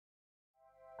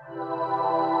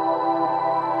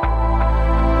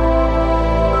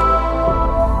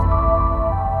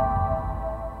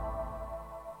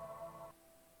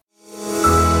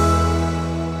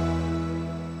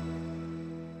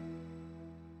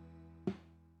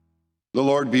The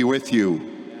Lord be with you.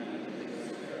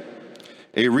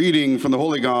 A reading from the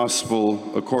Holy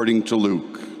Gospel according to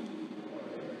Luke.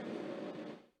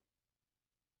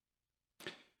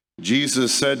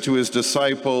 Jesus said to his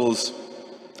disciples,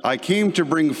 "I came to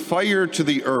bring fire to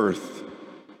the earth,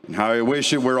 and how I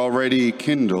wish it were already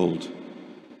kindled.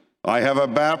 I have a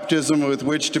baptism with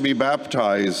which to be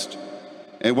baptized,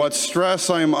 and what stress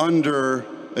I am under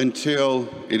until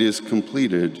it is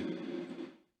completed.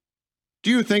 Do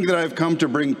you think that I have come to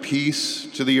bring peace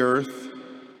to the earth?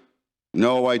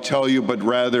 No, I tell you, but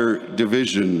rather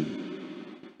division.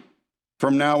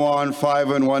 From now on,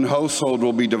 5 in one household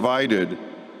will be divided,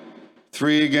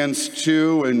 3 against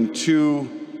 2 and 2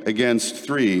 against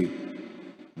 3.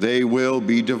 They will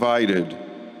be divided.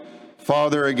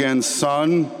 Father against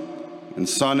son, and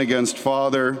son against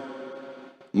father,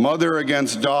 mother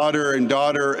against daughter, and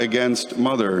daughter against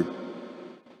mother,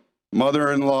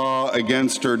 mother-in-law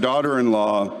against her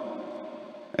daughter-in-law,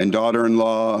 and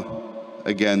daughter-in-law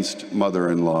against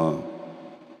mother-in-law."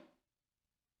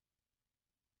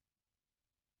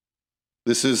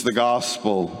 This is the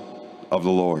gospel of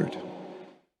the Lord.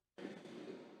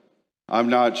 I'm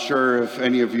not sure if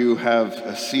any of you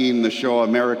have seen the show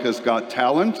America's Got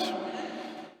Talent.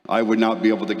 I would not be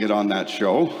able to get on that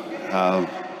show.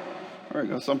 There we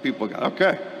go, some people got,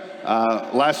 okay.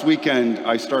 Last weekend,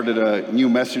 I started a new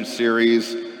message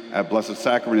series at Blessed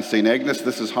Sacrament of St. Agnes.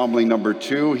 This is homily number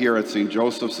 2 here at St.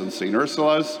 Joseph's and St.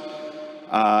 Ursula's.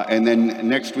 And then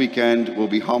next weekend will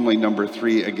be homily number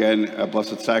 3 again at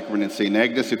Blessed Sacrament and St.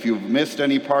 Agnes. If you've missed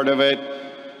any part of it,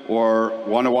 or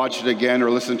want to watch it again or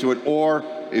listen to it, or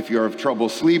if you're having trouble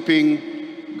sleeping,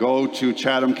 go to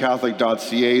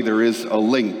chathamcatholic.ca. There is a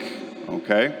link,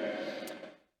 okay?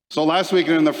 So last week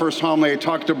in the first homily, I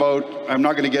talked about, I'm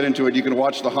not going to get into it, you can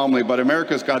watch the homily, but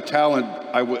America's Got Talent,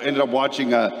 I ended up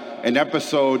watching an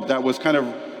episode that was kind of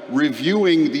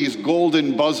reviewing these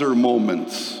golden buzzer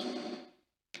moments.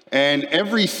 And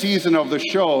every season of the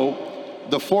show,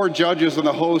 the 4 judges and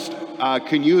the host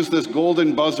can use this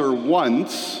golden buzzer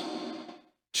once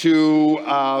to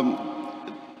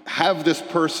have this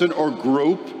person or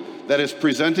group that is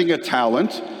presenting a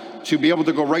talent to be able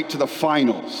to go right to the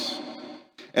finals.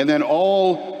 And then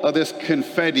all of this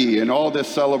confetti and all this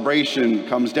celebration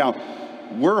comes down.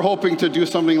 We're hoping to do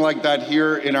something like that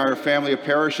here in our family of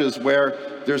parishes where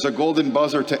there's a golden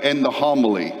buzzer to end the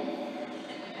homily.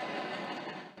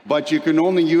 But you can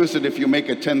only use it if you make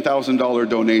a $10,000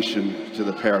 donation to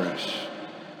the parish.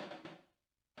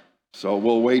 So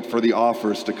we'll wait for the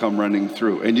offers to come running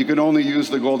through. And you can only use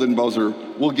the golden buzzer.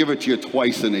 We'll give it to you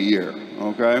twice in a year,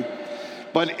 okay?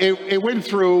 But it went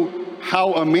through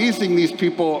how amazing these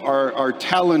people are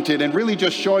talented and really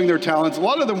just showing their talents. A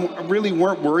lot of them really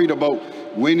weren't worried about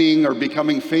winning or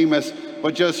becoming famous,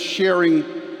 but just sharing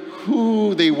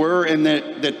who they were and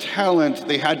the talent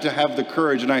they had to have the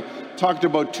courage. And I talked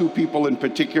about 2 people in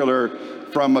particular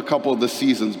from a couple of the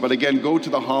seasons. But again, go to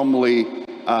the homily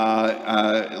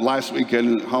last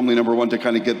weekend, homily number 1, to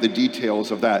kind of get the details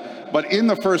of that. But in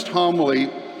the first homily,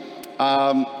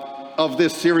 of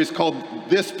this series called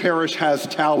This Parish Has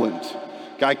Talent.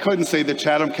 I couldn't say the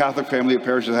Chatham Catholic Family of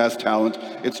Parishes has talent.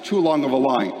 It's too long of a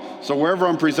line. So wherever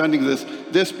I'm presenting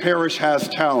this parish has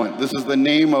talent. This is the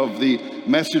name of the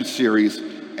message series.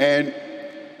 And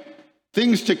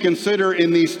things to consider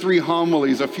in these 3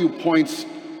 homilies, a few points.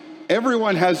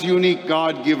 Everyone has unique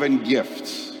God-given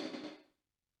gifts.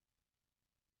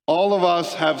 All of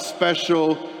us have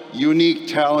special, unique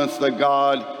talents that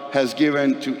God has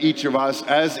given to each of us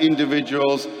as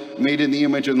individuals made in the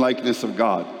image and likeness of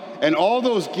God. And all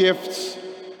those gifts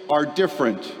are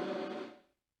different.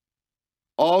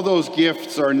 All those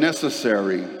gifts are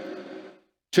necessary.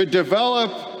 To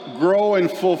develop, grow, and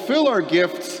fulfill our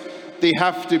gifts, they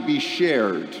have to be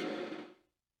shared.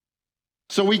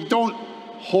 So we don't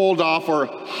hold off or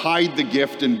hide the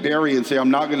gift and bury and say,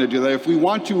 I'm not going to do that. If we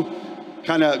want to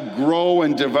kind of grow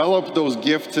and develop those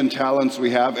gifts and talents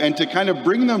we have, and to kind of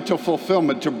bring them to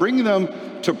fulfillment, to bring them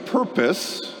to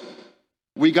purpose,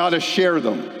 we got to share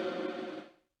them.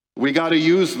 We got to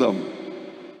use them.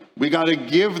 We got to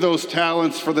give those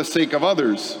talents for the sake of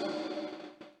others.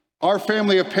 Our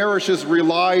family of parishes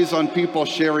relies on people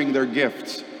sharing their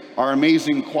gifts. Our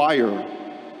amazing choir,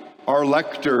 our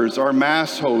lectors, our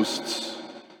mass hosts,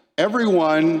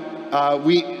 everyone,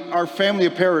 our family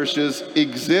of parishes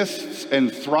exists and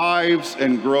thrives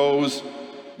and grows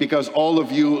because all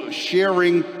of you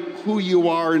sharing who you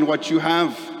are and what you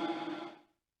have.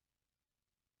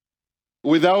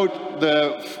 Without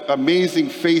the amazing,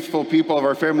 faithful people of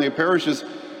our family of parishes,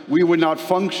 we would not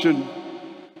function.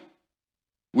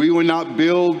 We would not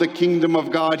build the kingdom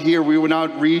of God here. We would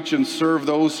not reach and serve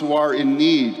those who are in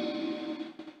need.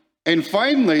 And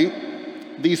finally,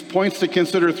 these points to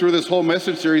consider through this whole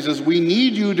message series is we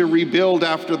need you to rebuild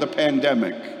after the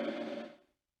pandemic.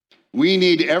 We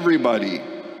need everybody.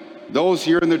 Those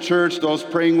here in the church, those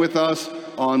praying with us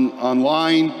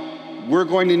online, we're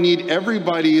going to need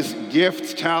everybody's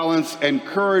gifts, talents, and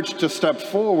courage to step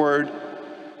forward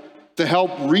to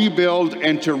help rebuild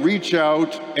and to reach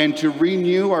out and to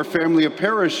renew our family of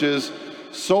parishes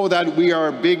so that we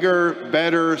are bigger,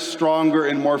 better, stronger,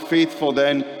 and more faithful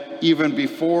than even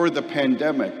before the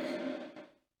pandemic.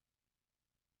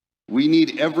 We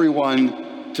need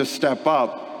everyone to step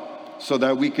up so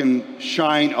that we can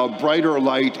shine a brighter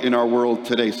light in our world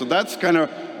today. So that's kind of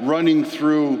running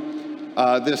through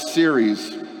this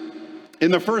series.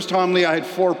 In the first homily, I had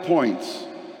 4 points.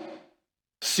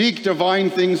 Seek divine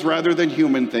things rather than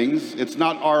human things. It's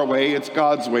not our way, it's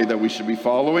God's way that we should be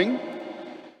following.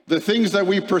 The things that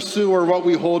we pursue are what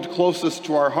we hold closest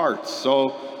to our hearts.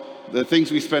 So the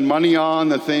things we spend money on,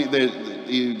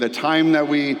 the time that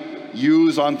we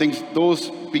use on things,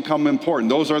 those become important.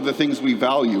 Those are the things we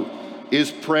value. Is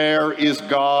prayer, is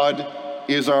God,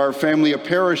 is our family of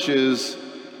parishes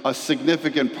a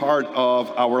significant part of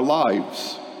our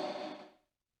lives?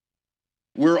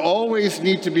 We always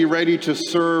need to be ready to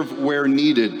serve where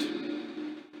needed.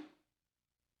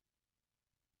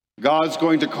 God's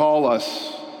going to call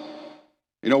us.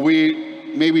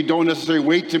 We maybe don't necessarily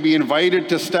wait to be invited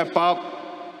to step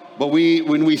up, but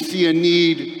when we see a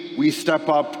need, we step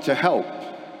up to help.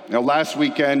 Last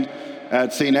weekend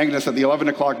at St. Agnes at the 11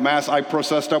 o'clock Mass, I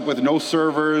processed up with no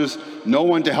servers, no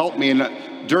one to help me.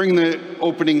 And during the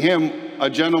opening hymn, a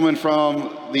gentleman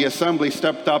from the assembly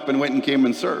stepped up and went and came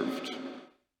and served.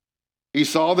 He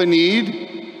saw the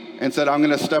need and said, I'm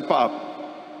going to step up.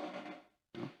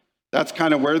 That's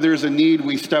kind of where there's a need,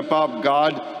 we step up.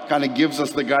 God kind of gives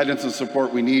us the guidance and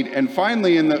support we need. And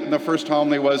finally, in the first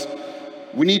homily was,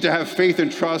 we need to have faith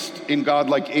and trust in God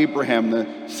like Abraham.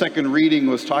 The second reading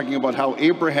was talking about how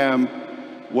Abraham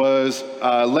was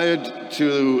led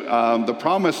to the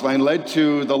promised land, led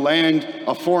to the land,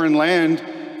 a foreign land,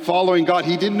 following God.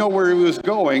 He didn't know where he was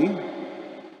going,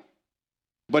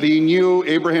 but he knew,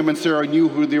 Abraham and Sarah knew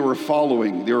who they were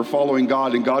following. They were following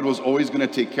God, and God was always going to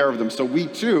take care of them. So we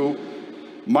too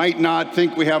might not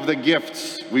think we have the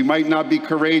gifts. We might not be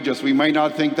courageous. We might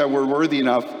not think that we're worthy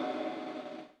enough.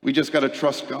 We just got to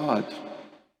trust God.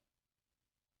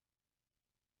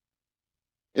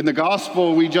 In the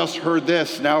gospel, we just heard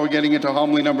this. Now we're getting into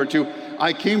homily number 2.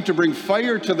 I came to bring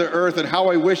fire to the earth, and how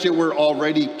I wish it were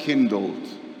already kindled.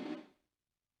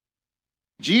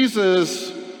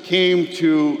 Jesus came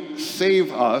to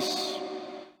save us,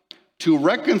 to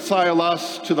reconcile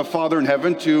us to the Father in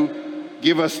heaven, to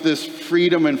give us this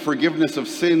freedom and forgiveness of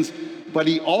sins, but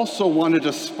he also wanted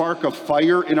to spark a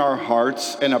fire in our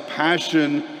hearts and a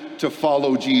passion to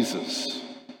follow Jesus,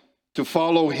 to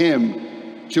follow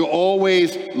him, to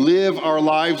always live our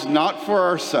lives not for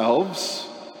ourselves,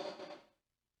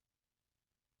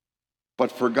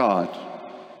 but for God.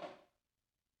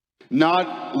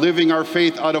 Not living our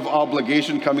faith out of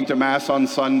obligation, coming to Mass on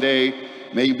Sunday,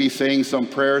 maybe saying some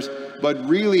prayers, but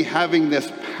really having this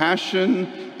passion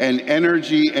and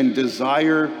energy and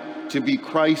desire to be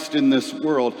Christ in this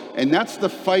world. And that's the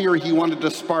fire he wanted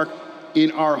to spark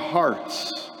in our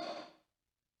hearts.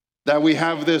 That we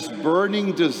have this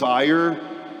burning desire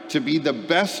to be the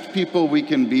best people we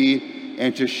can be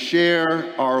and to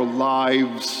share our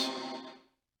lives,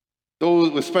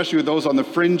 those, especially with those on the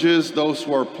fringes, those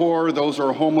who are poor, those who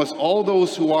are homeless, all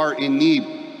those who are in need.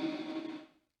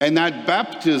 And that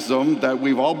baptism that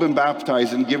we've all been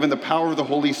baptized and given the power of the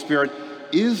Holy Spirit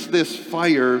is this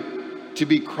fire to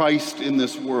be Christ in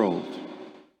this world.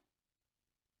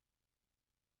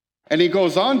 And he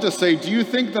goes on to say, do you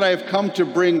think that I have come to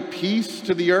bring peace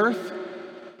to the earth?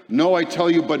 No, I tell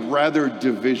you, but rather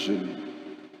division.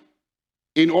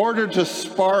 In order to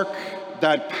spark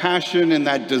that passion and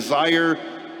that desire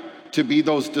to be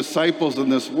those disciples in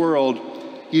this world,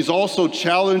 he's also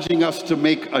challenging us to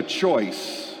make a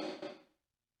choice.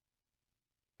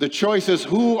 The choice is,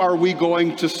 who are we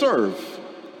going to serve?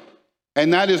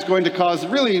 And that is going to cause,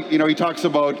 really, he talks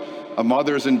about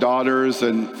mothers and daughters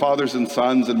and fathers and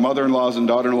sons and mother-in-laws and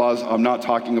daughter-in-laws. I'm not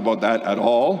talking about that at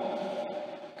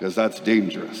all, because that's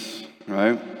dangerous,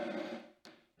 right?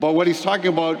 But what he's talking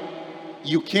about,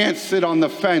 you can't sit on the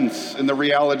fence in the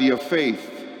reality of faith.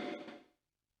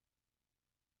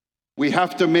 We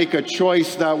have to make a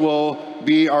choice that will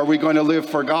be, are we going to live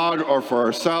for God or for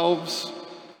ourselves?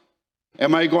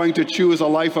 Am I going to choose a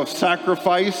life of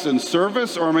sacrifice and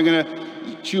service, or am I going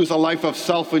to choose a life of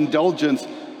self-indulgence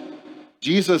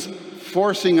Jesus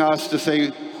forcing us to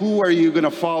say, who are you going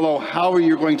to follow? How are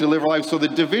you going to live our life? So the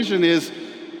division is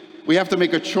we have to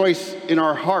make a choice in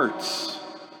our hearts.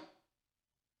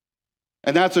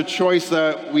 And that's a choice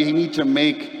that we need to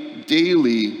make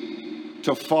daily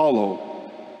to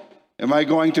follow. Am I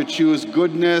going to choose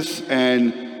goodness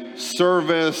and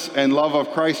service and love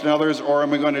of Christ and others, or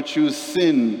am I going to choose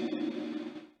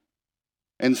sin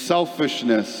and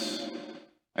selfishness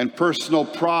and personal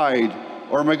pride,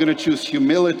 or am I going to choose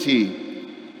humility,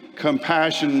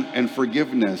 compassion, and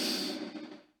forgiveness?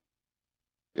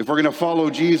 If we're going to follow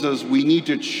Jesus, we need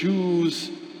to choose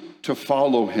to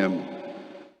follow him.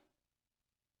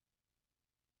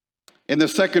 In the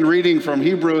second reading from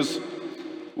Hebrews,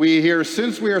 we hear,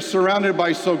 since we are surrounded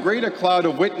by so great a cloud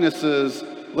of witnesses,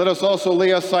 let us also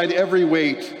lay aside every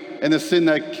weight and the sin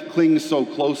that clings so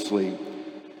closely.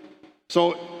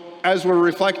 So, as we're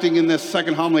reflecting in this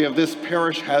second homily of This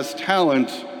Parish Has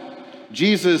Talent,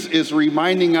 Jesus is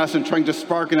reminding us and trying to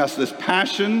spark in us this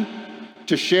passion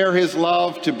to share his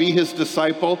love, to be his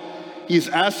disciple. He's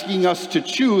asking us to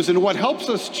choose, and what helps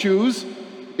us choose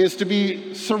is to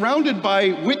be surrounded by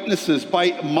witnesses,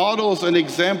 by models and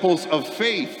examples of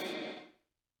faith.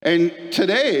 And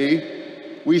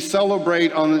today, we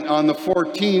celebrate on the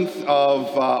 14th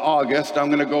of August, I'm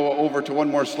going to go over to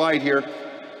one more slide here,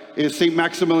 is St.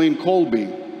 Maximilian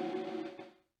Kolbe,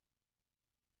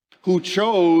 who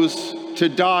chose to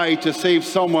die to save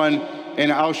someone in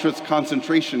Auschwitz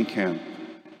concentration camp.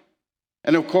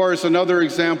 And of course, another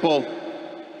example,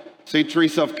 St.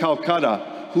 Teresa of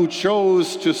Calcutta, who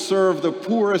chose to serve the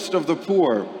poorest of the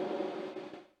poor,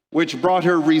 which brought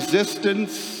her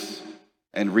resistance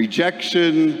and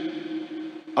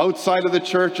rejection outside of the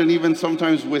church and even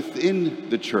sometimes within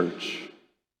the church.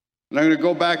 And I'm going to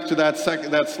go back to that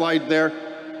slide there,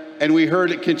 and we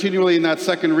heard it continually in that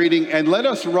second reading, and let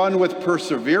us run with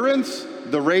perseverance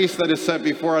the race that is set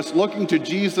before us, looking to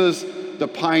Jesus, the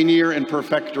pioneer and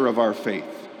perfecter of our faith.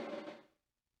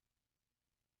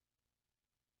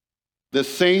 The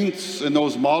saints and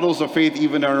those models of faith,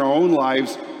 even in our own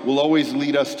lives, will always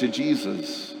lead us to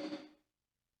Jesus.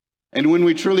 And when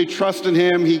we truly trust in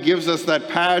him, he gives us that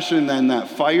passion and that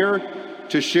fire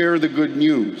to share the good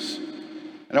news.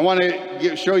 And I want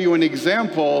to show you an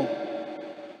example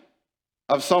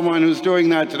of someone who's doing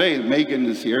that today. Megan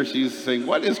is here. She's saying,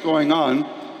 what is going on?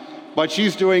 But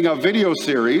she's doing a video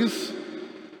series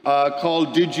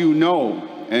called Did You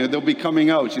Know? And they'll be coming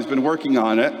out. She's been working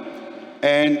on it.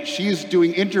 And she's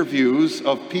doing interviews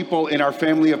of people in our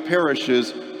family of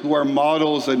parishes who are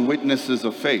models and witnesses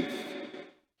of faith.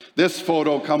 This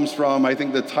photo comes from, I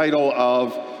think, the title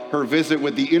of her visit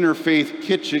with the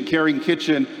Interfaith Caring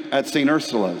Kitchen at St.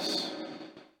 Ursula's.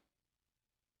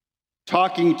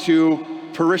 Talking to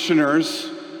parishioners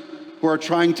who are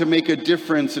trying to make a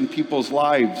difference in people's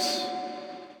lives.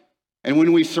 And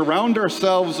when we surround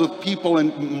ourselves with people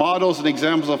and models and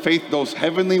examples of faith, those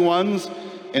heavenly ones,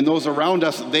 and those around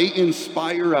us, they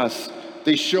inspire us.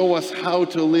 They show us how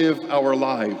to live our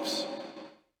lives.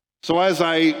 So as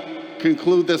I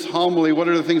conclude this homily, what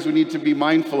are the things we need to be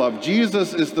mindful of?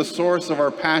 Jesus is the source of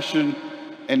our passion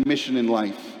and mission in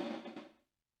life.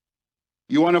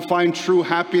 You want to find true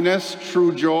happiness,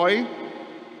 true joy?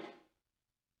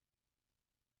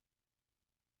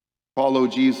 Follow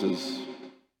Jesus.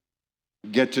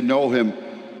 Get to know him.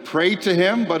 Pray to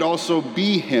him, but also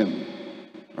be him,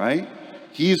 right?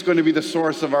 He's going to be the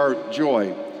source of our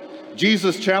joy.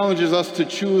 Jesus challenges us to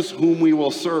choose whom we will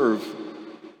serve.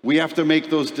 We have to make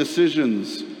those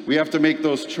decisions. We have to make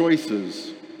those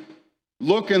choices.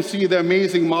 Look and see the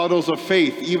amazing models of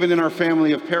faith, even in our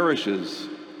family of parishes.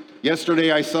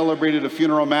 Yesterday, I celebrated a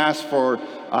funeral mass for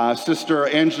Sister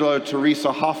Angela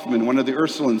Teresa Hoffman, one of the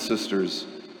Ursuline sisters.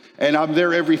 And I'm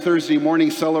there every Thursday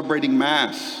morning celebrating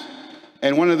Mass.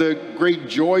 And one of the great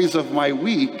joys of my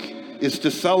week is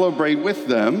to celebrate with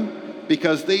them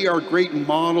because they are great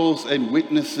models and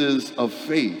witnesses of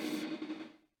faith.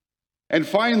 And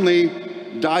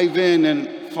finally, dive in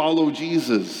and follow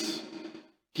Jesus.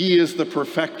 He is the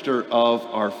perfecter of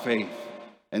our faith.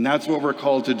 And that's what we're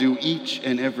called to do each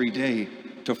and every day,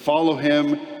 to follow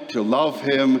him, to love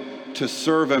him, to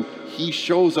serve him. He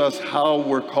shows us how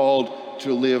we're called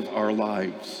to live our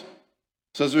lives.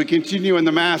 So as we continue in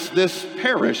the Mass, this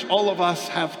parish, all of us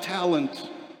have talent.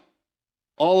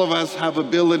 All of us have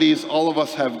abilities. All of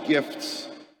us have gifts.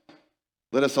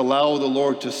 Let us allow the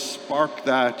Lord to spark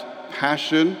that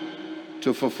passion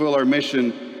to fulfill our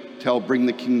mission to help bring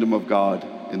the kingdom of God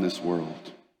in this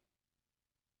world.